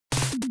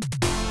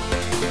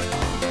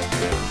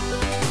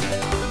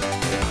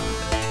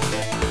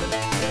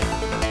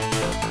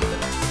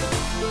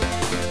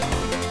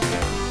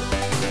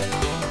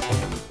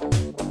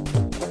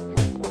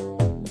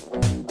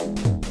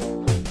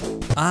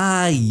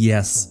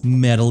Yes,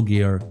 Metal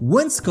Gear,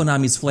 once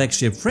Konami's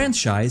flagship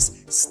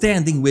franchise,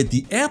 standing with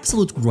the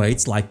absolute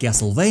greats like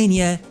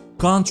Castlevania,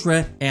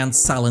 Contra, and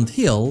Silent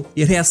Hill,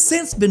 it has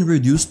since been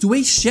reduced to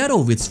a shadow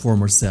of its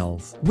former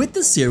self, with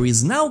the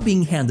series now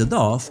being handed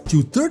off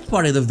to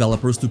third-party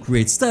developers to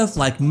create stuff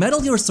like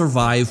Metal Gear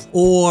Survive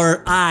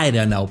or, I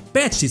don't know,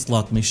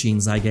 Pachislot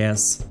machines, I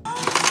guess.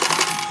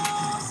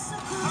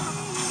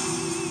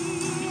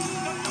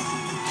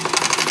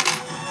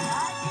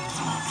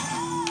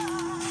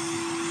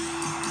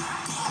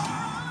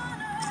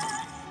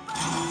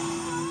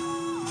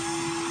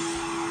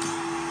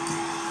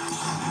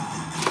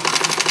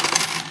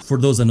 For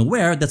those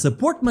unaware, that's a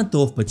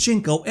portmanteau of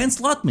pachinko and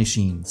slot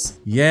machines.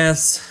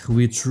 Yes,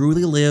 we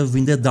truly live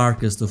in the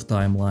darkest of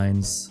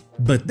timelines.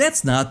 But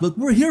that's not what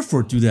we're here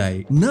for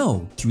today.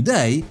 No,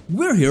 today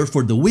we're here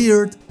for the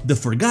weird, the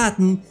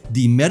forgotten,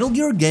 the Metal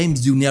Gear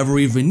games you never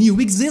even knew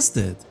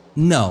existed.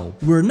 No,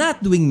 we're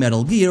not doing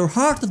Metal Gear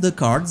Heart of the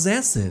Cards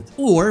Acid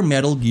or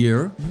Metal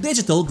Gear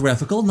Digital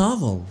Graphical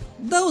Novel.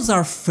 Those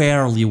are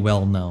fairly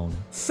well known.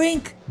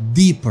 Think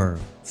deeper.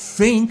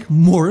 Think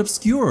more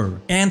obscure,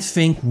 and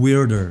think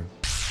weirder.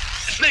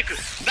 Snake,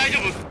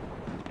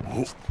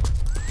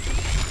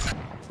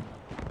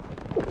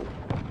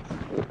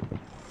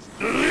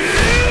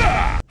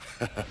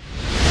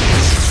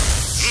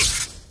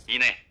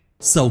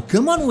 So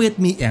come on with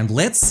me and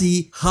let's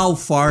see how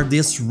far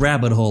this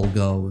rabbit hole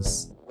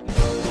goes.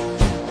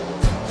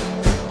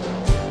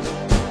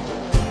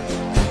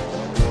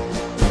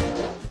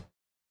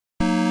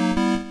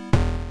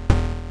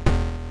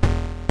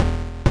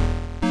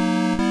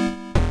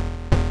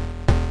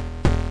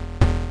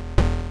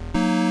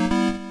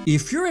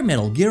 If you're a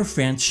Metal Gear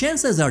fan,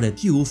 chances are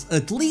that you've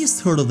at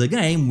least heard of the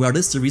game where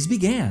the series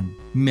began,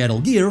 Metal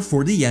Gear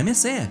for the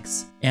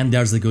MSX. And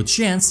there's a good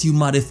chance you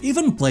might have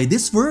even played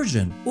this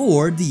version,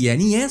 or the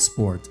NES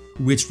port,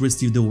 which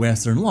received a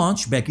Western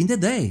launch back in the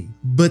day.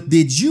 But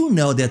did you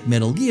know that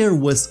Metal Gear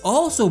was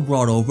also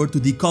brought over to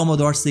the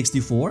Commodore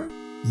 64?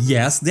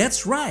 Yes,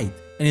 that's right.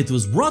 And it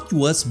was brought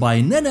to us by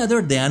none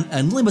other than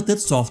Unlimited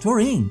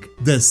Software Inc.,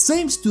 the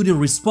same studio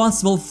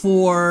responsible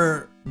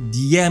for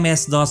the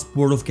MS-DOS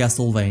port of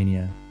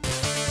Castlevania.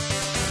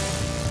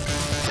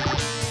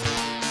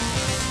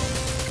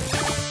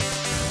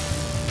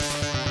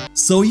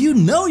 So you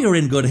know you're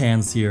in good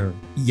hands here.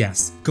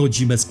 Yes,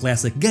 Kojima's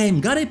classic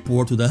game got a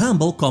port to the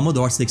humble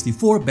Commodore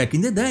 64 back in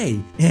the day,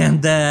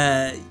 and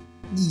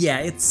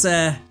yeah,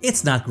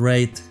 it's not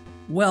great.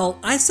 Well,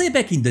 I say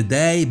back in the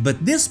day,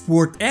 but this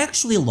port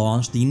actually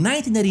launched in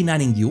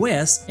 1989 in the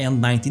US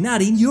and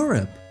 1990 in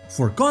Europe.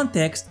 For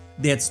context,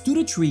 that's 2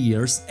 to 3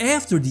 years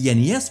after the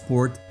NES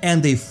port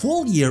and a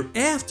full year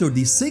after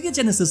the Sega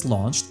Genesis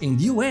launched in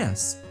the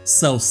US.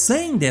 So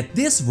saying that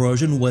this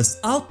version was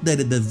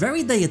outdated the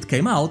very day it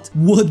came out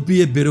would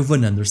be a bit of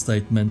an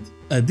understatement.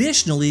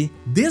 Additionally,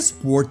 this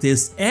port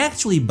is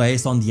actually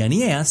based on the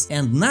NES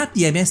and not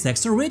the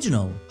MSX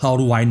original. How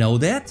do I know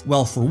that?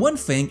 Well, for one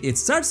thing, it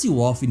starts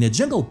you off in a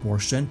jungle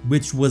portion,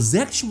 which was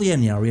actually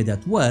an area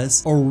that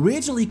was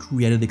originally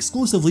created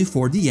exclusively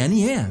for the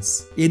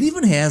NES. It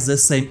even has the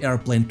same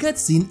airplane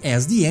cutscene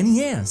as the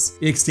NES,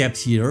 except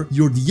here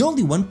you're the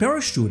only one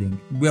parachuting,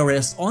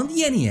 whereas on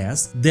the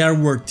NES there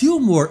were 2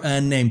 more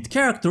unnamed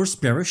characters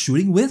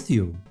parachuting with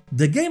you.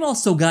 The game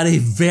also got a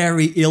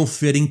very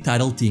ill-fitting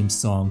title theme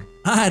song.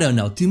 I don't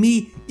know, to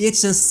me, it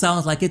just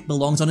sounds like it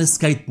belongs on a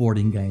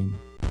skateboarding game.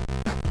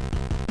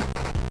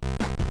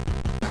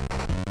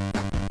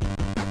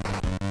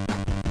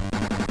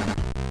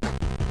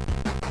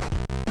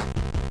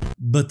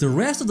 But the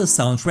rest of the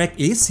soundtrack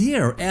is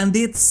here, and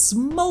it's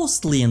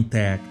mostly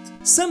intact.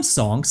 Some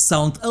songs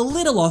sound a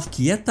little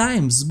off-key at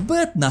times,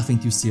 but nothing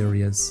too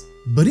serious.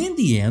 But in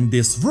the end,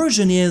 this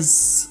version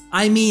is...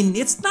 I mean,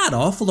 it's not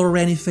awful or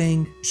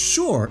anything.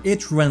 Sure,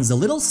 it runs a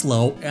little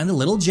slow and a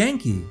little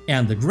janky,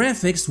 and the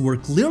graphics were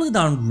clearly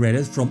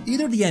downgraded from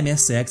either the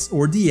MSX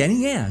or the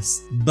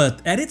NES. But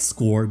at its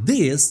core,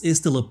 this is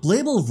still a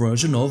playable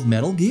version of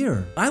Metal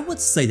Gear. I would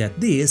say that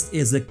this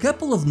is a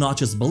couple of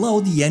notches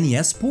below the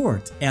NES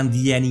port, and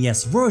the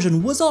NES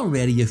version was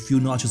already a few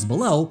notches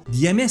below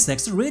the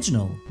MSX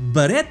original.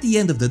 But at the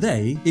end of the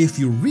day, if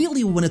you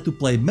really wanted to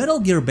play Metal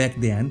Gear back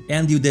then,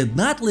 and you did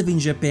not live in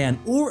Japan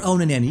or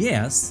own an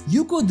NES,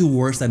 you could do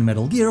worse than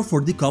Metal Gear for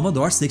the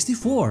Commodore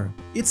 64.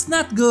 It's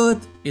not good,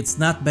 it's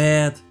not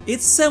bad,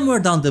 it's somewhere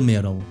down the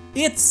middle.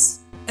 It's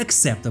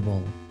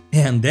acceptable.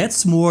 And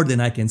that's more than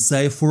I can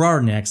say for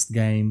our next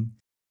game.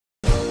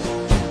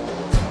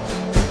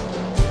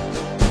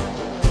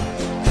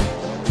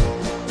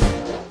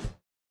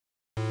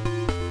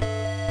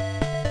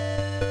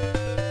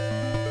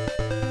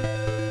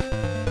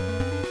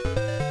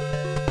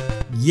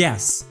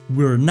 Yes,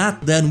 we're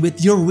not done with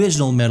the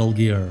original Metal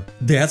Gear.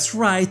 That's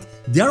right,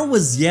 there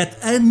was yet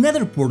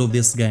another port of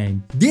this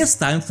game, this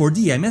time for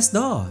the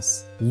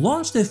MS-DOS.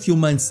 Launched a few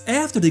months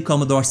after the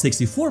Commodore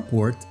 64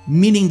 port,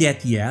 meaning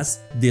that yes,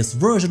 this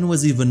version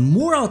was even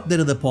more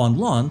outdated upon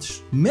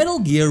launch, Metal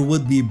Gear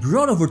would be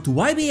brought over to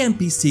IBM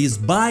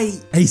PCs by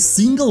a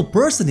single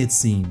person, it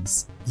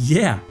seems.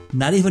 Yeah,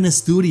 not even a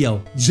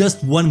studio,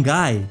 just one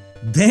guy.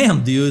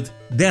 Damn dude,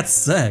 that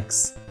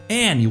sucks.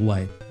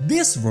 Anyway,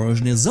 this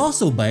version is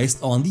also based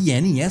on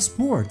the NES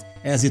port,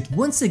 as it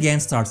once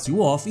again starts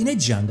you off in a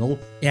jungle,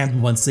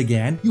 and once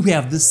again you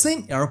have the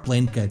same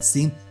airplane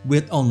cutscene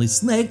with only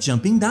Snake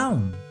jumping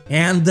down.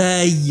 And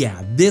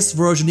yeah, this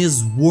version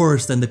is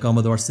worse than the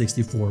Commodore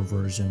 64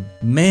 version.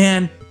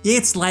 Man,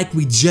 it's like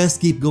we just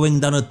keep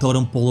going down a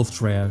totem pole of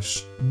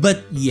trash.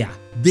 But yeah,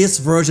 this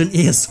version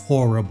is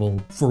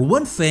horrible. For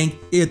one thing,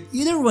 it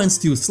either runs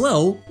too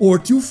slow or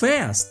too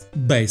fast.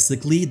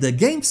 Basically, the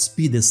game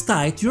speed is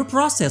tied to your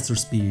processor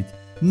speed,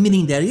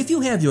 meaning that if you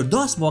have your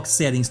DOSBox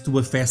settings to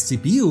a fast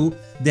CPU,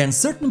 then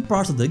certain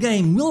parts of the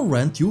game will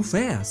run too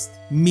fast,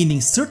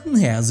 meaning certain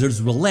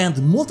hazards will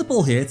land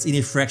multiple hits in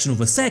a fraction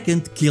of a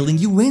second, killing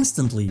you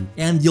instantly,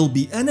 and you'll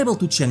be unable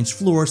to change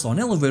floors on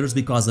elevators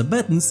because the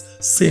buttons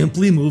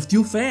simply move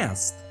too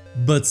fast.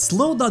 But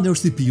slow down your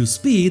CPU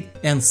speed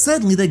and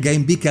suddenly the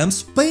game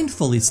becomes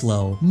painfully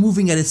slow,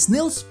 moving at a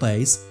snail's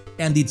pace,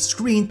 and its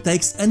screen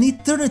takes an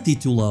eternity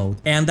to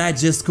load, and I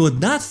just could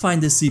not find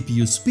the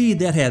CPU speed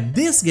that had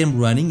this game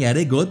running at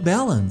a good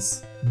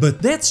balance. But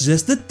that's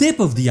just the tip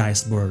of the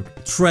iceberg.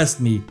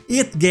 Trust me,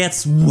 it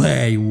gets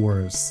way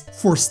worse.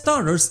 For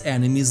starters,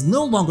 enemies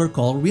no longer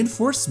call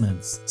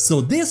reinforcements,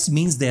 so this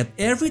means that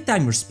every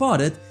time you're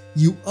spotted,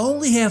 you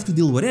only have to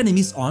deal with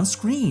enemies on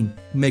screen,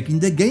 making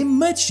the game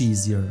much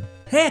easier.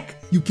 Heck,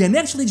 you can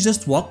actually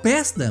just walk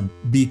past them,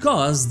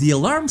 because the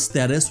alarm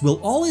status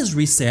will always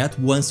reset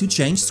once you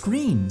change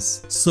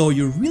screens. So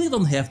you really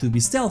don't have to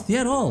be stealthy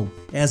at all,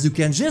 as you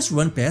can just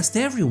run past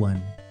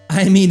everyone.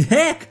 I mean,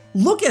 heck,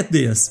 look at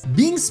this!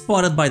 Being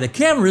spotted by the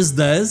cameras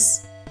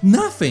does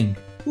nothing.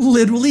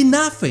 Literally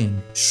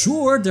nothing.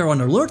 Sure, they're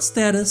on alert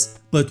status,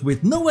 but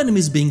with no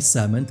enemies being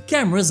summoned,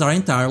 cameras are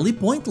entirely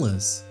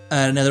pointless.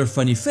 Another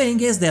funny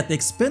thing is that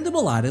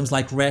expendable items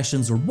like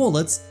rations or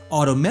bullets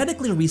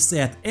automatically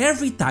reset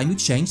every time you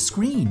change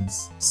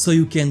screens. So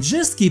you can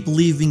just keep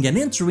leaving and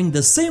entering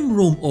the same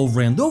room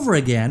over and over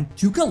again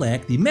to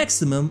collect the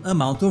maximum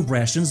amount of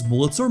rations,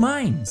 bullets or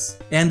mines.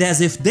 And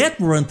as if that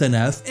weren't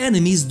enough,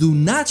 enemies do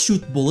not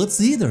shoot bullets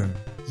either.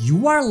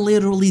 You are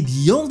literally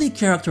the only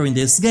character in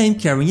this game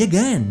carrying a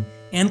gun.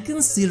 And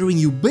considering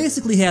you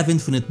basically have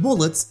infinite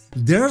bullets,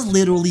 there's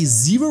literally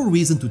zero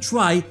reason to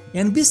try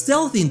and be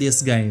stealthy in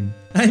this game.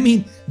 I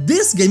mean,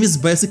 this game is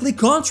basically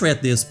Contra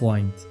at this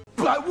point.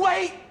 But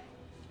wait!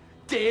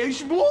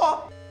 There's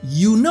more!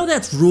 You know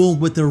that rule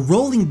with the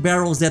rolling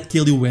barrels that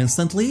kill you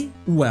instantly?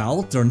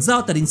 Well, turns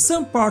out that in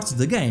some parts of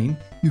the game,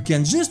 you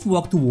can just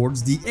walk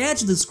towards the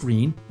edge of the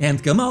screen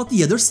and come out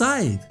the other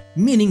side.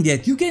 Meaning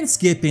that you can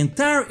skip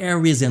entire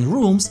areas and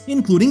rooms,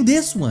 including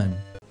this one.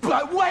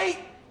 But wait!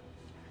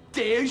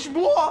 There's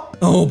more!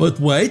 Oh, but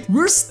wait,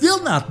 we're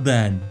still not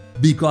done!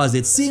 Because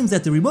it seems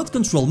that the remote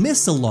control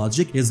missile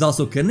logic is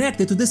also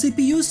connected to the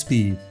CPU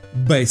speed.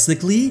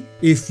 Basically,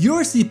 if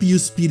your CPU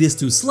speed is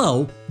too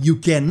slow, you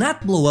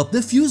cannot blow up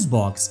the fuse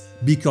box,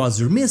 because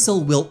your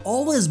missile will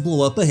always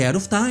blow up ahead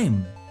of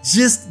time.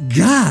 Just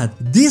God,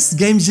 this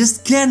game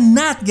just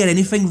cannot get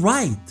anything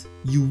right!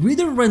 You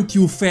either run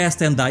too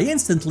fast and die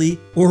instantly,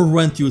 or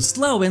run too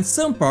slow and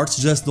some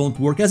parts just don't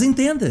work as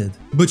intended.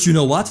 But you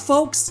know what,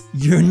 folks?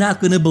 You're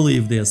not gonna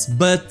believe this,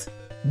 but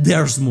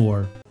there's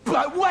more.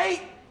 But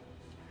wait!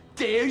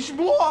 There's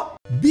more!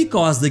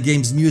 Because the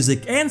game's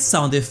music and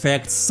sound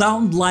effects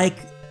sound like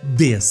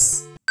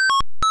this.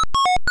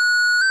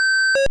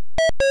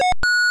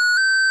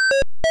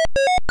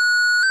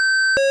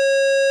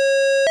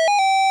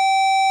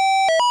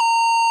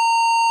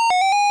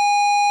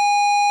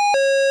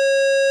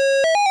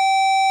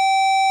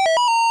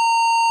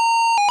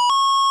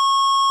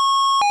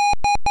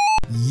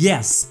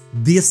 Yes,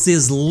 this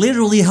is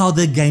literally how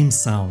the game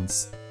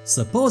sounds.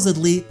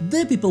 Supposedly,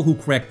 the people who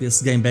cracked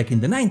this game back in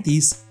the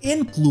 90s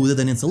included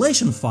an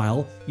installation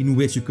file in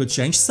which you could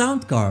change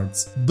sound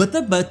cards, but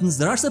the buttons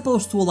that are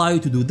supposed to allow you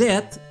to do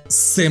that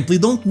simply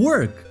don't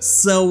work.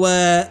 So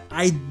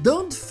I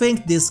don't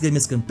think this game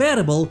is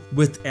compatible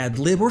with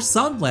AdLib or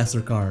Sound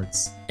Blaster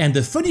cards. And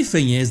the funny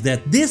thing is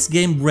that this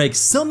game breaks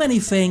so many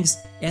things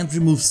and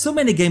removes so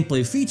many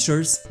gameplay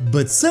features,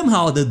 but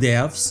somehow the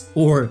devs,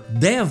 or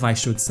dev I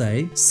should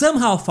say,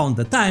 somehow found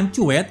the time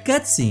to add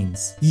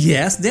cutscenes.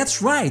 Yes,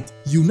 that's right,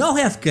 you now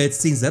have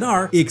cutscenes that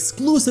are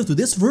exclusive to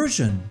this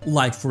version.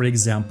 Like for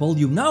example,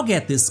 you now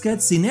get this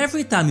cutscene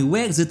every time you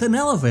exit an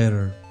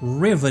elevator.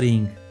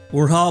 Riveting.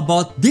 Or how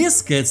about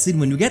this cutscene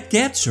when you get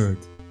captured?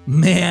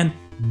 Man,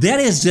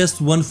 that is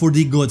just one for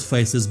the good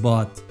faces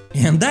bot.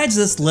 And I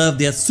just love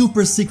that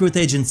Super Secret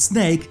Agent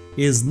Snake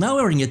is now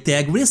wearing a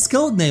tag with his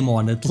codename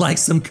on it, like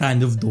some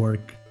kind of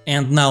dork.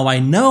 And now I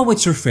know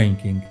what you're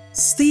thinking.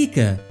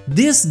 Stika,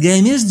 this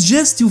game is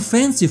just too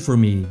fancy for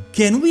me.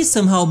 Can we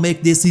somehow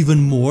make this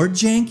even more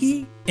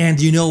janky? And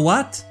you know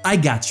what? I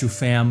got you,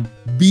 fam.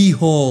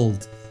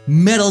 Behold,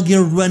 Metal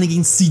Gear running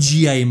in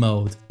CGI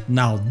mode.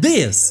 Now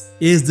this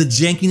is the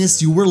jankiness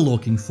you were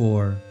looking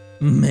for.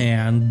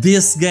 Man,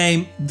 this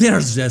game,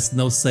 there's just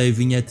no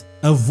saving it.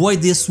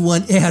 Avoid this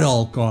one at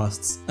all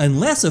costs.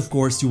 Unless of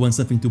course you want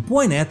something to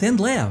point at and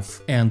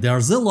laugh. And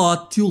there's a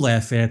lot to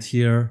laugh at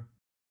here.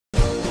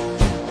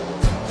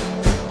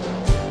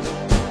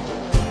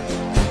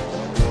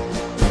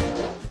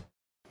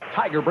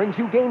 Tiger brings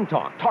you Game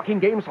Talk, talking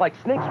games like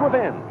Snake's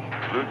Revenge.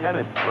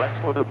 Lieutenant,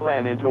 let's put the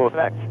plan into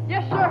effect.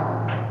 Yes,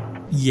 sir.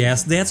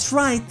 Yes, that's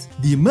right.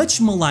 The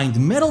much maligned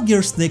Metal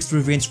Gear Snake's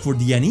Revenge for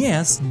the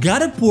NES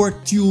got a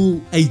port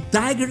to a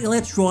Tiger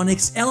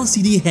Electronics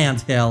LCD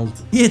handheld.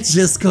 It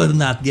just could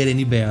not get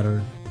any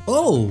better.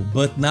 Oh,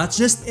 but not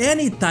just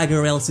any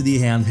Tiger LCD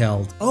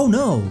handheld. Oh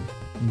no,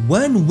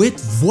 one with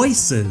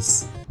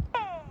voices.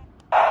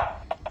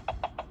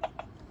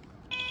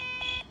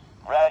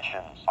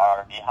 Rations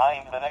are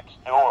behind the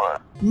next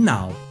door.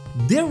 Now,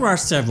 there are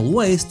several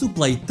ways to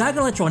play Tiger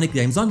Electronic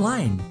games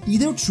online,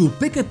 either through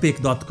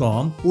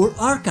pickapic.com or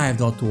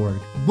archive.org,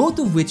 both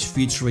of which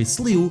feature a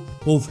slew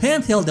of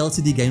handheld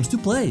LCD games to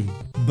play.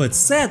 But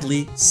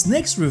sadly,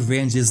 Snake's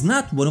Revenge is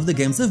not one of the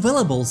games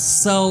available,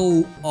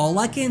 so all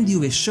I can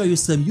do is show you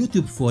some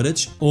YouTube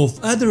footage of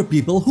other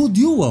people who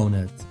do own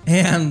it.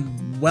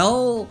 And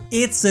well,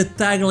 it's a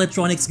Tiger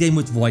Electronics game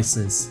with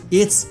voices.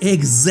 It's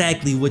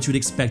exactly what you'd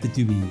expect it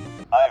to be.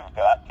 I've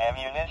got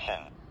ammunition.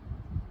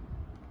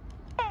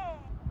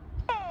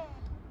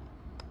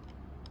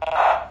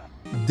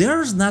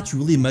 There's not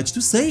really much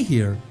to say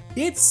here.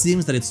 It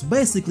seems that it's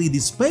basically the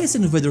Space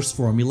Invaders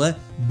formula,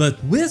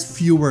 but with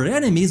fewer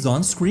enemies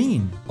on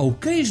screen.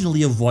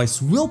 Occasionally a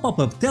voice will pop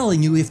up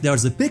telling you if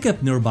there's a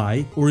pickup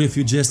nearby, or if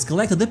you just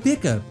collected a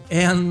pickup.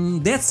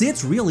 And that's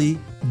it really.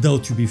 Though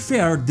to be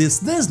fair, this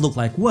does look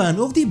like one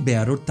of the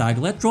better Tiger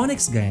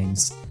Electronics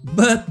games.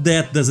 But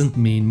that doesn't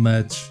mean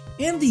much.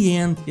 In the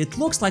end, it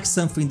looks like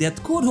something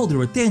that could hold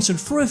your attention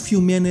for a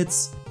few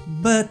minutes,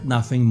 but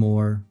nothing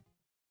more.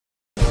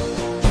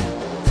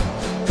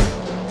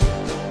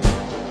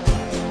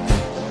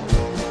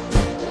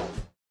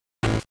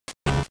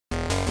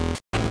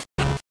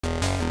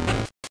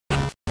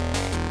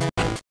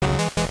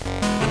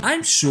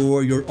 I'm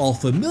sure you're all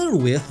familiar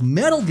with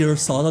Metal Gear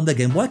Solid on the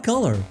Game Boy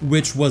Color,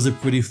 which was a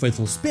pretty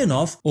faithful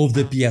spin-off of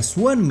the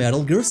PS1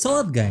 Metal Gear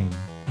Solid game.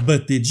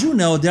 But did you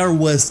know there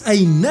was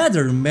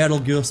another Metal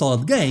Gear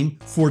Solid game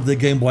for the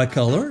Game Boy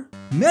Color?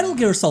 Metal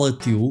Gear Solid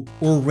 2,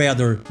 or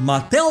rather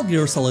Metal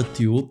Gear Solid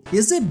 2,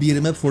 is a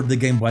beat-em-up for the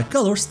Game Boy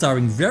Color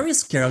starring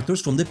various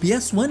characters from the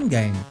PS1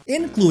 game,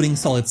 including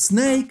Solid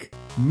Snake,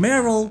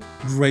 Meryl,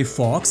 Gray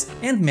Fox,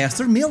 and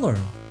Master Miller.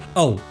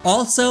 Oh,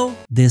 also,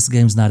 this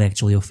game's not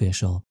actually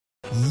official.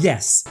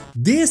 Yes,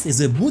 this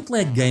is a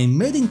bootleg game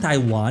made in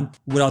Taiwan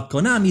without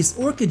Konami's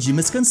or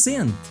Kojima's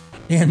consent.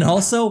 And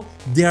also,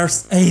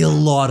 there's a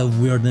lot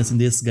of weirdness in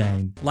this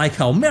game, like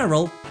how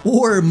Meryl,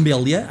 or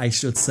Milia I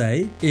should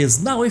say,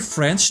 is now a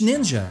French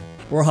ninja,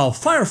 or how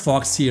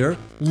Firefox here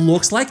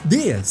looks like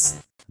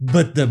this.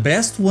 But the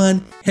best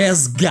one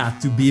has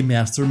got to be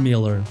Master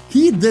Miller.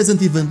 He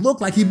doesn't even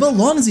look like he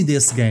belongs in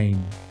this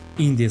game.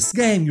 In this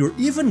game, you're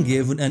even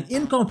given an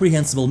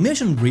incomprehensible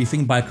mission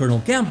briefing by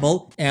Colonel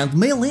Campbell and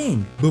Mei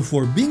Ling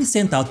before being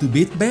sent out to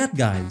beat bad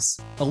guys.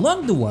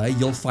 Along the way,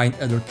 you'll find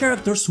other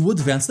characters who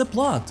advance the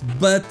plot,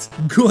 but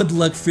good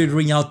luck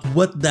figuring out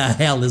what the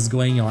hell is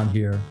going on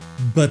here.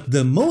 But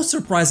the most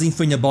surprising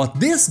thing about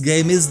this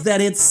game is that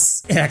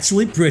it's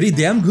actually pretty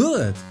damn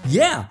good.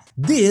 Yeah,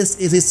 this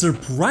is a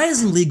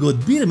surprisingly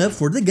good beat-em-up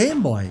for the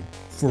Game Boy.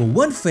 For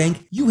one thing,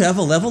 you have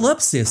a level up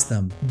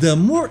system. The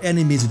more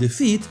enemies you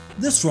defeat,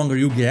 the stronger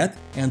you get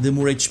and the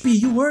more HP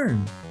you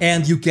earn.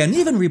 And you can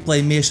even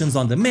replay missions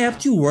on the map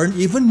to earn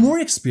even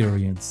more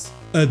experience.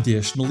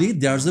 Additionally,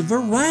 there's a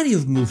variety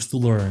of moves to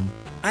learn.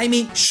 I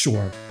mean,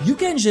 sure, you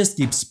can just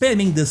keep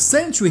spamming the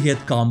sentry hit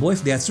combo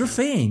if that's your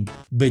thing,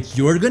 but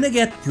you're gonna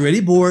get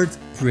pretty bored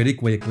pretty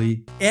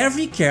quickly.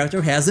 Every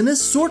character has an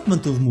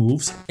assortment of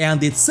moves,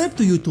 and it's up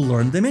to you to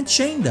learn them and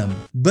chain them.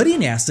 But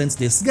in essence,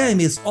 this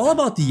game is all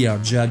about the air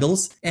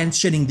juggles and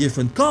chaining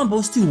different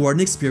combos to earn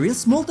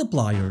experience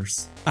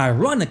multipliers.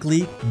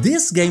 Ironically,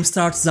 this game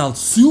starts out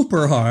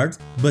super hard,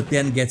 but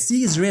then gets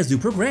easier as you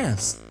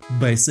progress.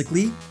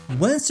 Basically,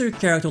 once your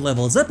character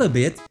levels up a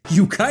bit,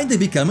 you kinda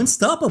become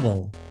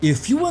unstoppable.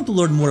 If you want to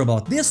learn more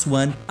about this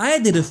one, I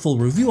did a full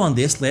review on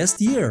this last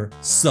year,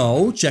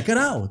 so check it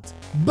out.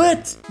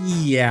 But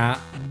yeah,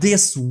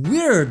 this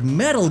weird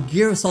Metal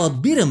Gear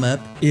Solid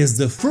beat-em-up is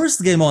the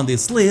first game on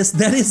this list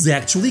that is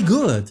actually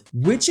good,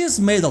 which is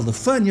made all the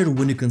funnier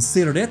when you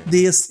consider that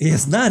this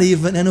is not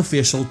even an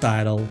official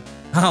title.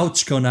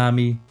 Ouch,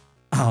 Konami.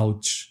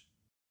 Ouch.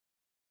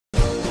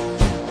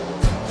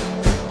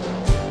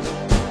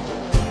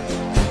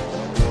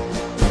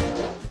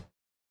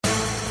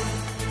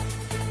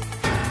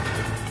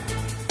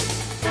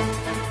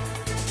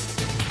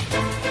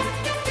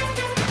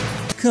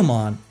 Come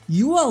on,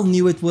 you all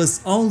knew it was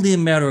only a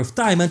matter of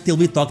time until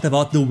we talked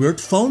about the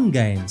weird phone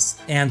games,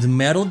 and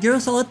Metal Gear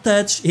Solid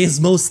Touch is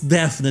most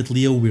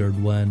definitely a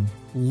weird one.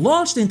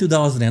 Launched in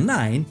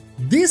 2009,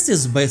 this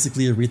is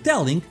basically a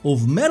retelling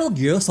of Metal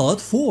Gear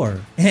Solid 4.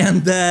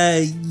 And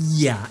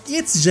yeah,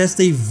 it's just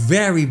a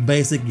very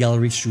basic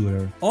gallery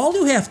shooter. All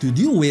you have to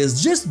do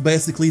is just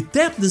basically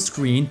tap the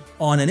screen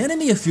on an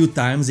enemy a few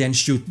times and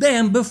shoot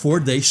them before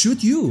they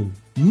shoot you.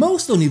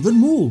 Most don't even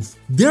move,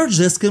 they're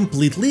just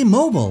completely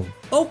immobile.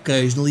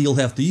 Occasionally you'll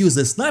have to use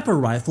a sniper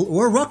rifle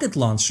or a rocket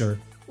launcher,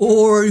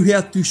 or you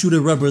have to shoot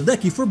a rubber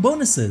ducky for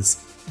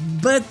bonuses.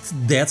 But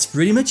that's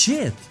pretty much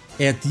it.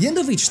 At the end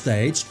of each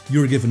stage,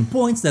 you're given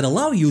points that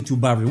allow you to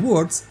buy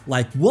rewards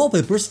like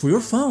wallpapers for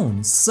your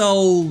phone,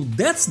 so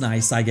that's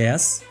nice, I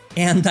guess.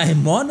 And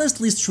I'm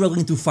honestly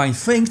struggling to find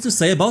things to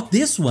say about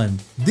this one.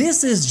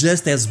 This is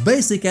just as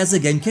basic as a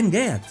game can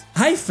get.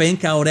 I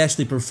think I would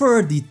actually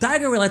prefer the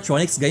Tiger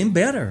Electronics game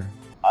better.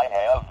 I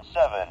have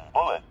 7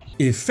 bullets.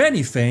 If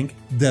anything,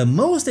 the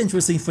most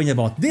interesting thing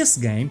about this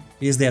game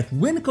is that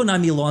when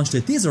Konami launched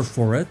a teaser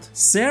for it,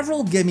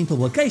 several gaming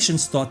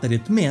publications thought that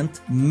it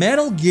meant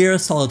Metal Gear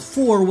Solid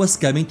 4 was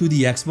coming to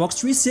the Xbox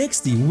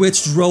 360,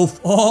 which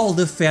drove all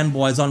the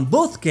fanboys on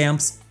both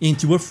camps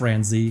into a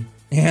frenzy.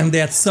 And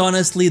that's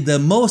honestly the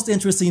most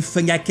interesting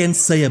thing I can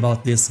say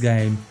about this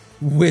game,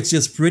 which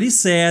is pretty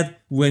sad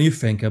when you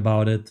think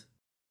about it.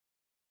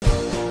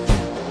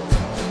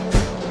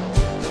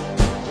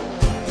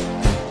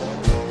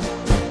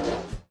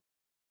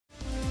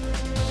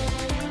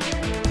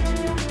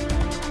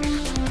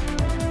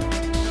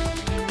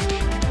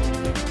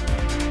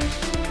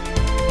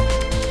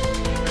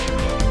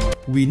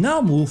 We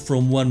now move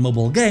from one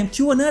mobile game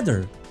to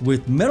another,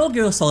 with Metal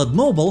Gear Solid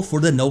Mobile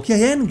for the Nokia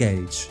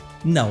N-Gage.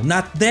 No,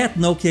 not that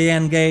Nokia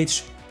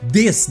N-Gage,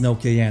 this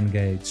Nokia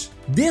N-Gage.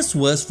 This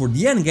was for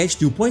the N-Gage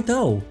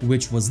 2.0,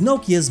 which was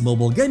Nokia's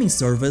mobile gaming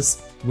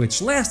service,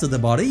 which lasted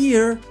about a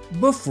year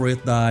before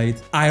it died.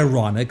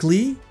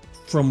 Ironically,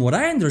 from what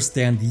I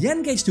understand, the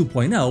N-Gage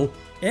 2.0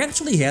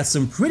 actually had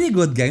some pretty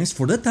good games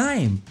for the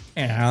time,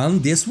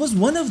 and this was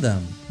one of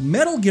them.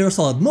 Metal Gear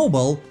Solid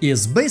Mobile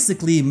is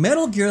basically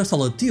Metal Gear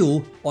Solid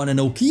 2 on a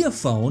Nokia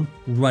phone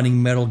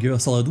running Metal Gear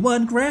Solid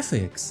 1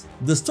 graphics.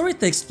 The story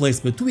takes place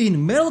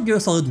between Metal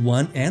Gear Solid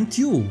 1 and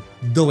 2,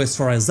 though as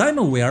far as I'm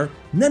aware,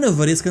 none of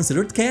it is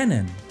considered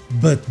canon.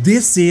 But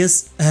this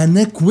is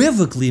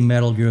unequivocally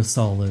Metal Gear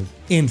Solid.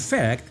 In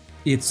fact,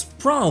 it's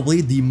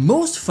probably the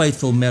most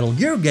faithful Metal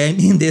Gear game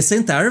in this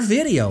entire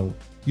video.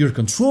 Your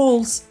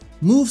controls,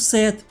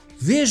 moveset,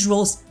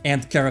 visuals,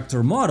 and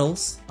character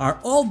models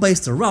are all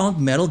based around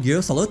Metal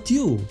Gear Solid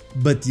 2,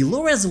 but the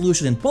low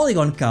resolution and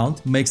polygon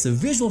count makes the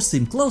visuals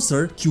seem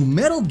closer to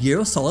Metal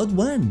Gear Solid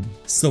 1.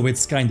 So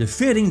it's kinda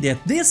fitting that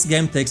this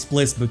game takes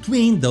place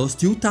between those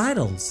two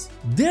titles.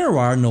 There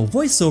are no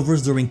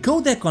voiceovers during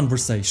codec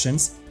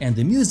conversations, and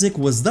the music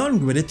was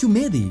downgraded to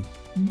MIDI.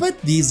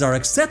 But these are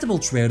acceptable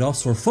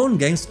trade-offs for phone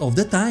games of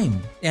the time.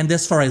 And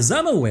as far as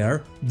I'm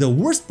aware, the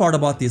worst part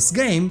about this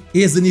game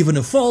isn't even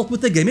a fault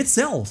with the game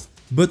itself,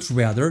 but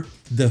rather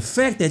the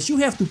fact that you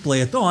have to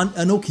play it on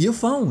a Nokia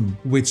phone,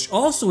 which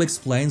also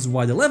explains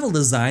why the level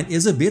design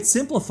is a bit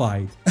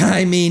simplified.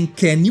 I mean,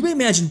 can you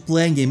imagine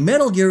playing a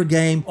Metal Gear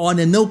game on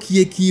a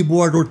Nokia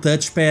keyboard or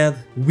touchpad?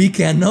 We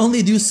can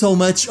only do so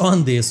much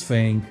on this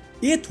thing.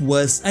 It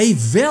was a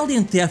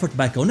valiant effort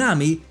by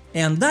Konami,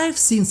 and I've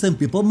seen some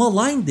people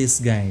malign this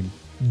game,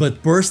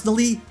 but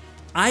personally,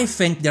 I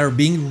think they're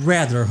being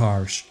rather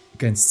harsh,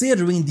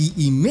 considering the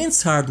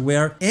immense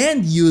hardware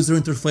and user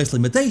interface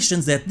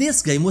limitations that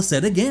this game was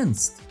set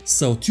against.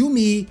 So to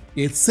me,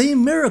 it's a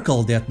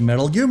miracle that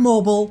Metal Gear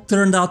Mobile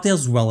turned out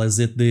as well as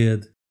it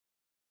did.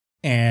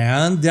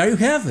 And there you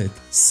have it,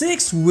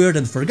 6 weird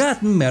and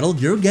forgotten Metal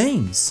Gear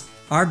games.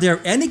 Are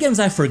there any games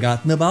I've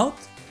forgotten about?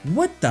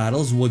 What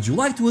titles would you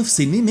like to have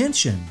seen me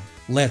mention?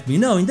 Let me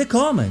know in the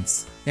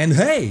comments. And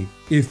hey,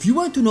 if you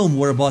want to know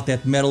more about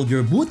that Metal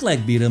Gear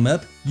bootleg beat-em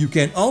up, you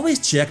can always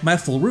check my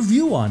full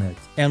review on it.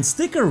 And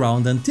stick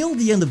around until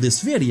the end of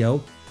this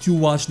video to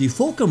watch the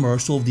full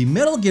commercial of the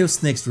Metal Gear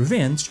Snake's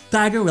Revenge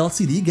Tiger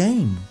LCD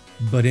game.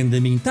 But in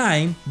the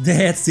meantime,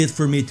 that's it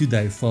for me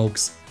today,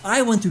 folks.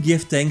 I want to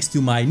give thanks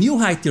to my new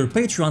high-tier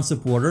Patreon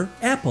supporter,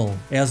 Apple,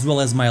 as well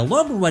as my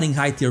long-running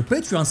high-tier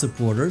Patreon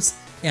supporters,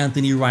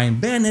 Anthony Ryan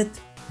Bennett,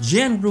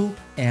 Genru,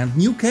 and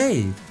New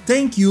Cave.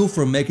 Thank you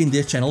for making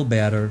this channel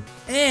better.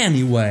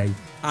 Anyway,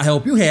 I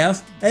hope you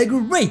have a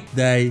great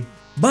day.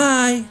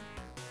 Bye!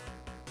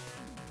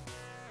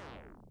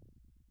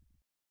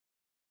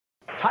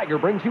 Tiger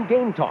brings you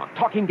Game Talk,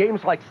 talking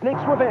games like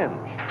Snake's Revenge.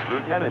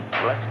 Lieutenant,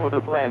 let's put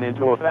the plan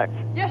into effect.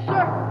 Yes,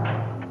 sir.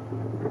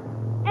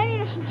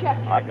 Ammunition check.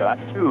 I got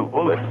 2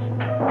 bullets.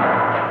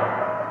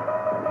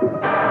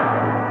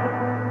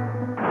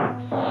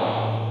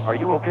 Are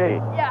you okay?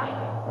 Yeah.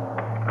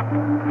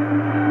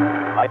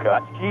 I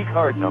got key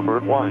card number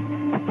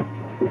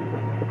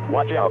 1.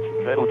 Watch out,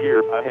 Metal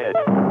Gear ahead.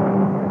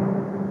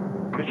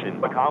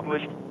 Mission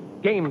accomplished.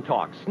 Game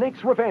Talk,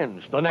 Snake's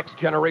Revenge, the next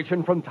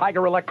generation from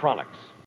Tiger Electronics.